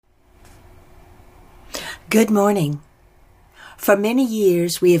Good morning. For many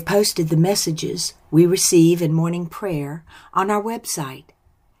years, we have posted the messages we receive in morning prayer on our website,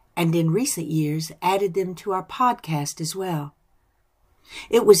 and in recent years added them to our podcast as well.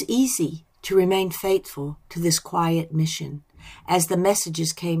 It was easy to remain faithful to this quiet mission as the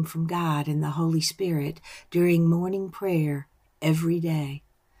messages came from God and the Holy Spirit during morning prayer every day.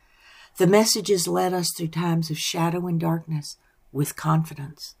 The messages led us through times of shadow and darkness with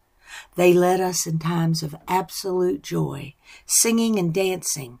confidence. They led us in times of absolute joy, singing and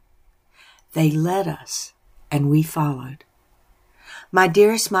dancing. They led us, and we followed. My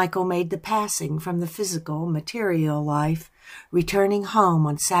dearest Michael made the passing from the physical, material life, returning home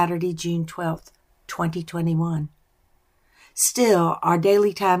on Saturday, June 12th, 2021. Still, our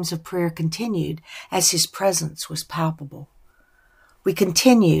daily times of prayer continued as his presence was palpable. We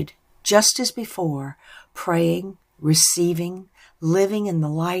continued, just as before, praying, receiving, living in the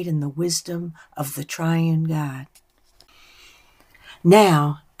light and the wisdom of the triune God.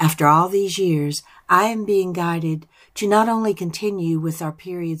 Now, after all these years, I am being guided to not only continue with our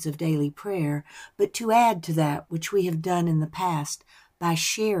periods of daily prayer, but to add to that which we have done in the past by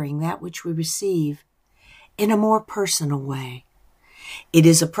sharing that which we receive in a more personal way. It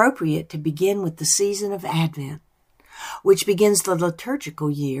is appropriate to begin with the season of Advent, which begins the liturgical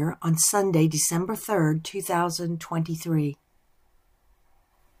year on Sunday, December 3rd, 2023.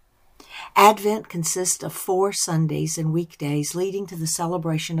 Advent consists of 4 Sundays and weekdays leading to the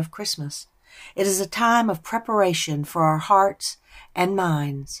celebration of Christmas. It is a time of preparation for our hearts and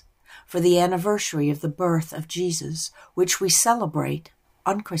minds for the anniversary of the birth of Jesus, which we celebrate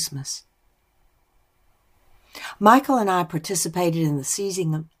on Christmas. Michael and I participated in the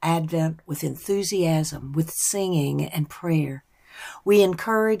season of Advent with enthusiasm, with singing and prayer. We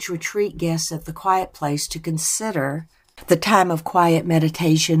encourage retreat guests at the Quiet Place to consider the time of quiet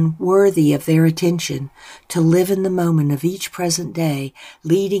meditation worthy of their attention, to live in the moment of each present day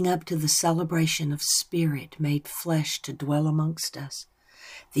leading up to the celebration of Spirit made flesh to dwell amongst us,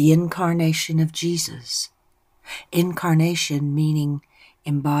 the incarnation of Jesus. Incarnation meaning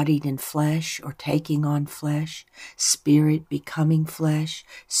embodied in flesh or taking on flesh, Spirit becoming flesh,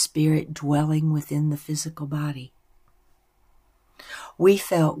 Spirit dwelling within the physical body. We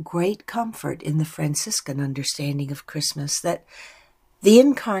felt great comfort in the Franciscan understanding of Christmas that the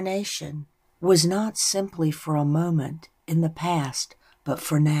incarnation was not simply for a moment in the past, but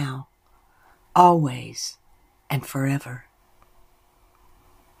for now, always, and forever.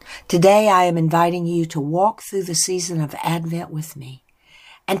 Today I am inviting you to walk through the season of Advent with me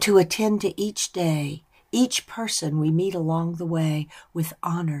and to attend to each day, each person we meet along the way with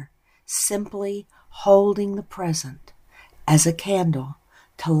honor, simply holding the present as a candle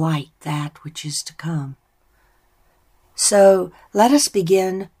to light that which is to come. So let us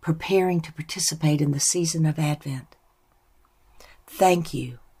begin preparing to participate in the season of Advent. Thank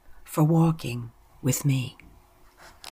you for walking with me.